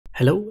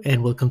Hello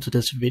and welcome to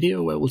this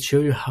video where I will show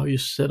you how you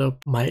set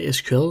up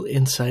MySQL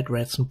inside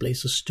Radzen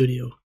Blazor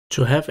Studio.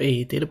 To have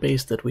a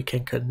database that we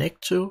can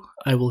connect to,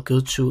 I will go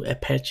to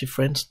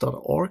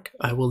apachefriends.org.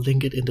 I will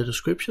link it in the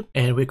description,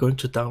 and we're going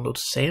to download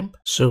XAMPP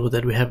so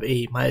that we have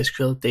a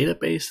MySQL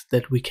database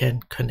that we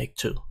can connect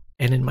to.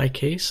 And in my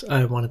case,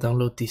 I want to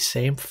download the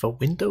XAMPP for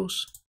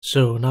Windows.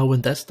 So now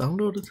when that's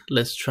downloaded,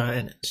 let's try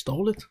and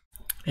install it.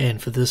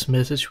 And for this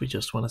message, we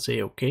just want to say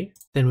OK.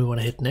 Then we want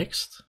to hit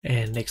next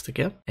and next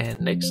again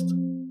and next.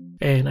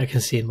 And I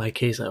can see in my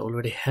case, I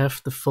already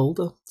have the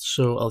folder.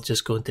 So I'll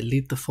just go and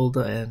delete the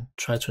folder and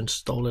try to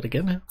install it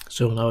again.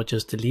 So now I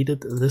just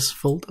deleted this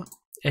folder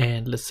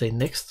and let's say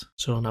next.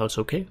 So now it's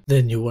OK.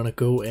 Then you want to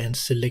go and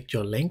select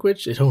your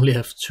language. It only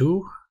has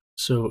two.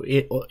 So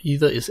it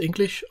either is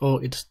English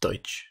or it's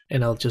Deutsch.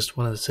 And I'll just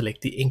want to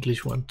select the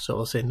English one. So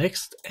I'll say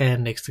next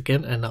and next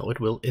again. And now it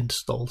will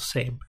install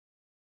XAMPP.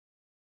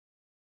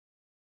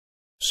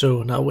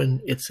 So now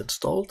when it's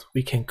installed,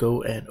 we can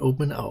go and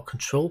open our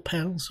control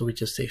panel. So we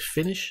just say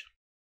finish,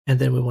 and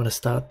then we want to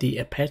start the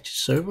Apache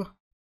server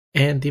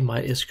and the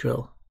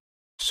MySQL.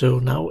 So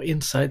now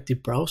inside the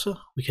browser,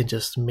 we can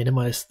just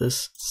minimize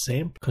this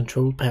XAMPP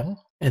control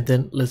panel, and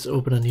then let's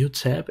open a new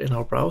tab in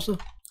our browser,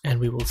 and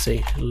we will say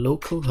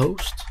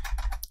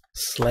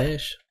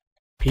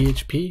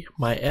localhost/php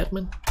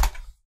myadmin.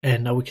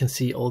 And now we can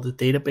see all the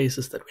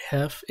databases that we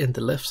have in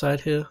the left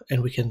side here,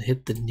 and we can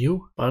hit the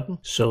new button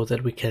so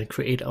that we can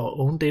create our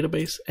own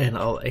database. And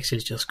I'll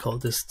actually just call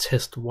this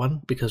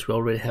test1 because we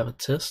already have a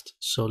test.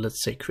 So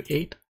let's say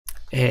create,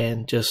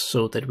 and just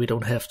so that we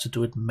don't have to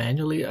do it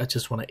manually, I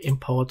just want to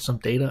import some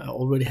data I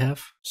already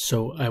have.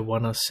 So I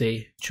want to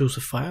say choose a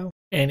file,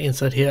 and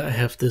inside here I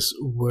have this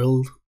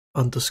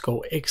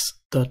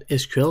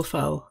world_x.sql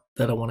file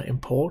that I want to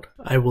import.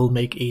 I will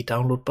make a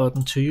download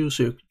button to you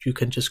so you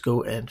can just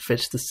go and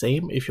fetch the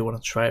same if you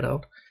want to try it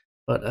out.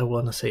 But I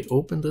want to say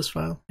open this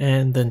file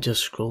and then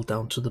just scroll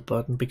down to the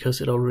button because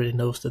it already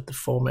knows that the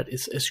format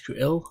is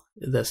SQL.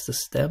 That's the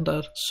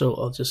standard. So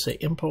I'll just say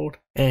import,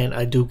 and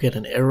I do get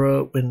an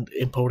error when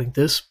importing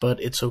this,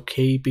 but it's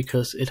okay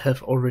because it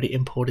have already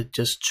imported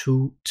just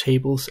two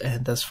tables,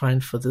 and that's fine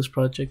for this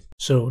project.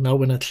 So now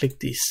when I click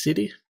the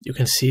city, you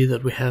can see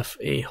that we have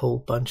a whole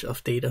bunch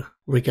of data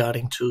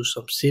regarding to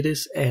some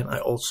cities, and I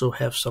also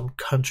have some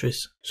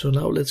countries. So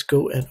now let's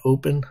go and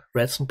open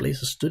Radzen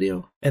Blazor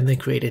Studio and then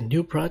create a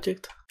new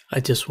project. I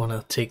just want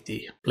to take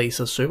the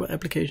Blazor server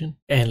application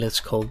and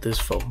let's call this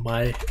for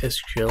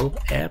MySQL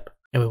app.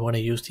 And we want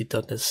to use the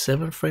 .NET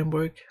 7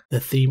 framework. The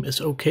theme is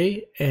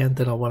okay. And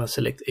then I want to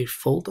select a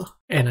folder.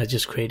 And I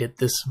just created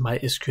this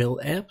MySQL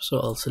app. So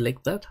I'll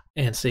select that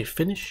and say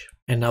finish.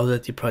 And now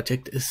that the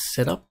project is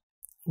set up,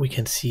 we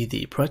can see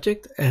the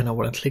project. And I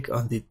want to click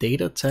on the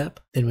data tab.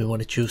 Then we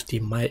want to choose the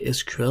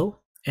MySQL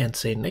and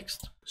say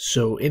next.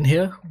 So in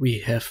here we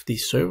have the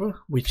server,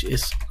 which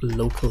is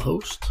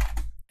localhost.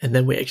 And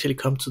then we actually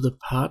come to the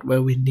part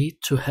where we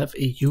need to have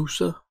a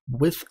user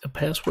with a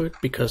password,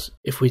 because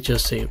if we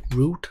just say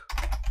root,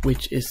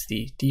 which is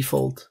the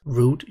default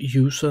root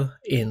user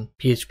in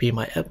PHP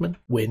myadmin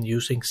when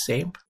using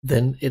XAMPP,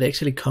 then it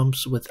actually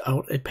comes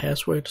without a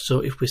password. So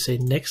if we say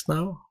next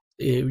now,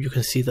 you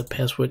can see the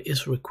password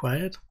is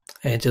required.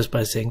 And just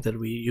by saying that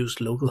we use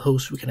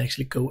localhost, we can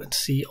actually go and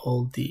see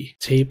all the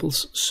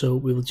tables. So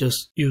we will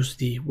just use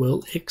the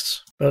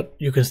world_x, but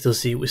you can still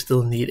see we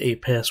still need a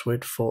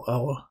password for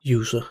our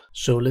user.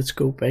 So let's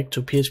go back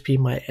to PHP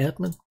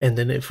myadmin. And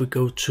then if we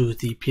go to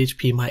the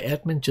PHP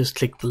myadmin, just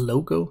click the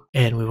logo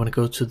and we want to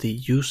go to the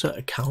user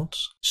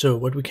accounts. So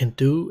what we can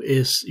do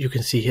is you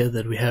can see here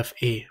that we have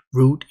a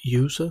root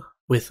user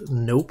with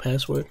no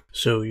password.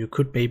 So you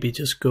could maybe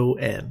just go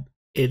and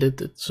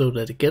edit it so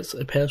that it gets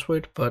a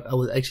password, but I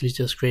will actually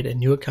just create a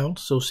new account.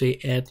 So say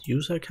add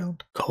user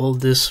account, call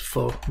this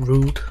for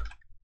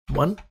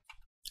root1,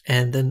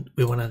 and then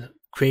we want to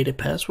create a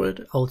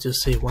password. I'll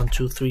just say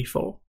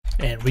 1234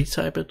 and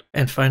retype it.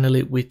 And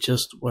finally we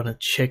just want to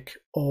check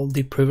all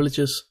the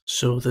privileges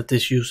so that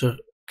this user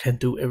can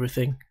do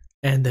everything,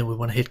 and then we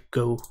want to hit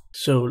go.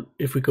 So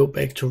if we go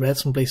back to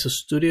Radzen Blazor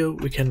Studio,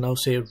 we can now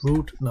say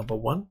root number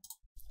 1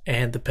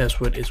 and the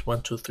password is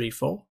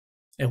 1234.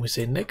 And we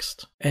say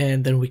next,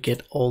 and then we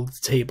get all the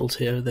tables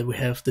here that we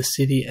have, the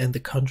city and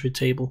the country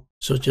table.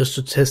 So just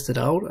to test it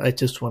out, I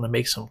just want to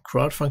make some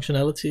CRUD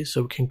functionality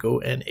so we can go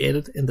and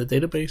edit in the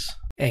database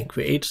and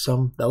create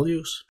some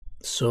values.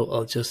 So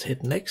I'll just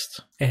hit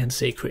next and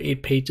say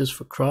create pages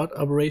for CRUD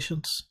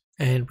operations.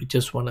 And we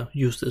just want to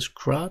use this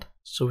CRUD.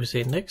 So we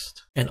say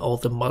next, and all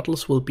the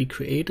models will be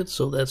created.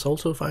 So that's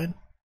also fine.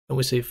 And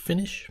we say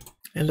finish.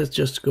 And let's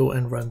just go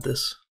and run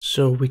this.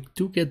 So we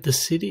do get the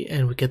city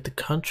and we get the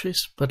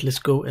countries, but let's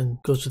go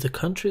to the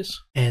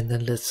countries, and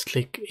then let's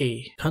click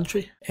a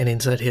country. And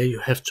inside here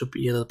you have to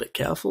be a little bit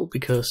careful,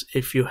 because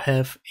if you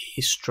have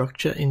a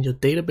structure in your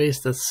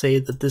database that say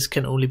that this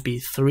can only be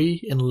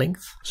 3 in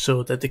length,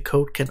 so that the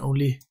code can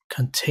only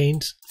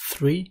contains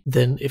 3,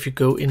 then if you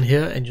go in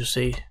here and you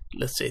say,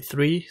 let's say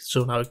 3,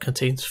 so now it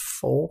contains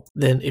 4,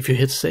 then if you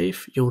hit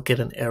save, you will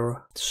get an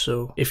error.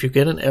 So if you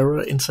get an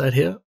error inside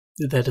here,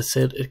 that it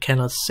said it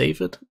cannot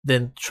save it,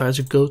 then try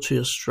to go to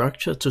your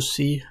structure to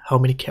see how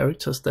many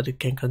characters that it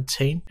can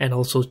contain, and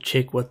also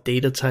check what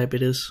data type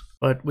it is.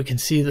 But we can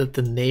see that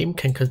the name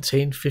can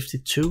contain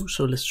 52,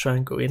 so let's try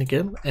and go in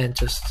again and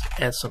just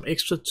add some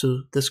extra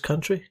to this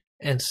country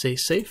and say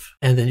save,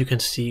 and then you can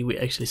see we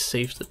actually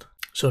saved it.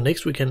 So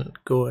next we can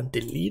go and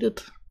delete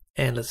it,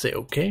 and let's say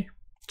okay,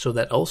 so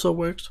that also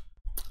works.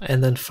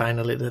 And then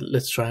finally,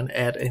 let's try and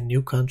add a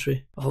new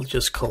country. I'll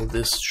just call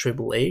this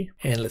AAA,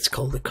 and let's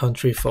call the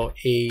country for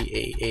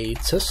AAA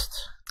test.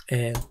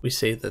 And we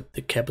say that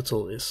the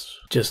capital is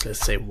just, let's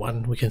say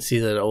 1. We can see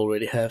that I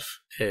already have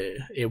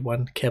a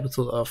 1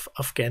 capital of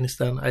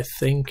Afghanistan. I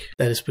think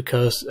that is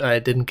because I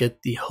didn't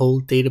get the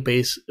whole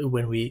database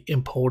when we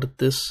imported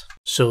this.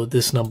 So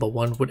this number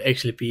 1 would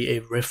actually be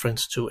a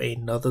reference to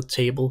another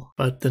table.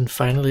 But then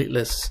finally,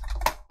 let's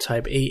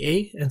type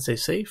AA and say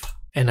save.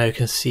 And now you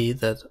can see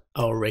that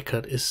our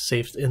record is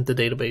saved in the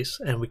database,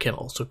 and we can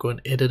also go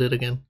and edit it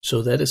again.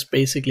 So that is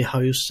basically how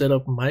you set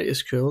up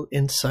MySQL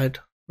inside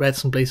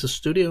Radzen Blazor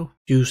Studio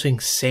using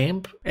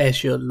XAMPP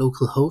as your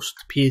local host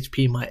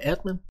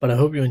phpMyAdmin. But I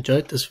hope you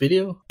enjoyed this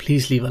video.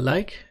 Please leave a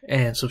like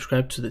and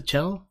subscribe to the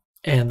channel,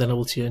 and then I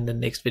will see you in the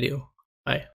next video. Bye.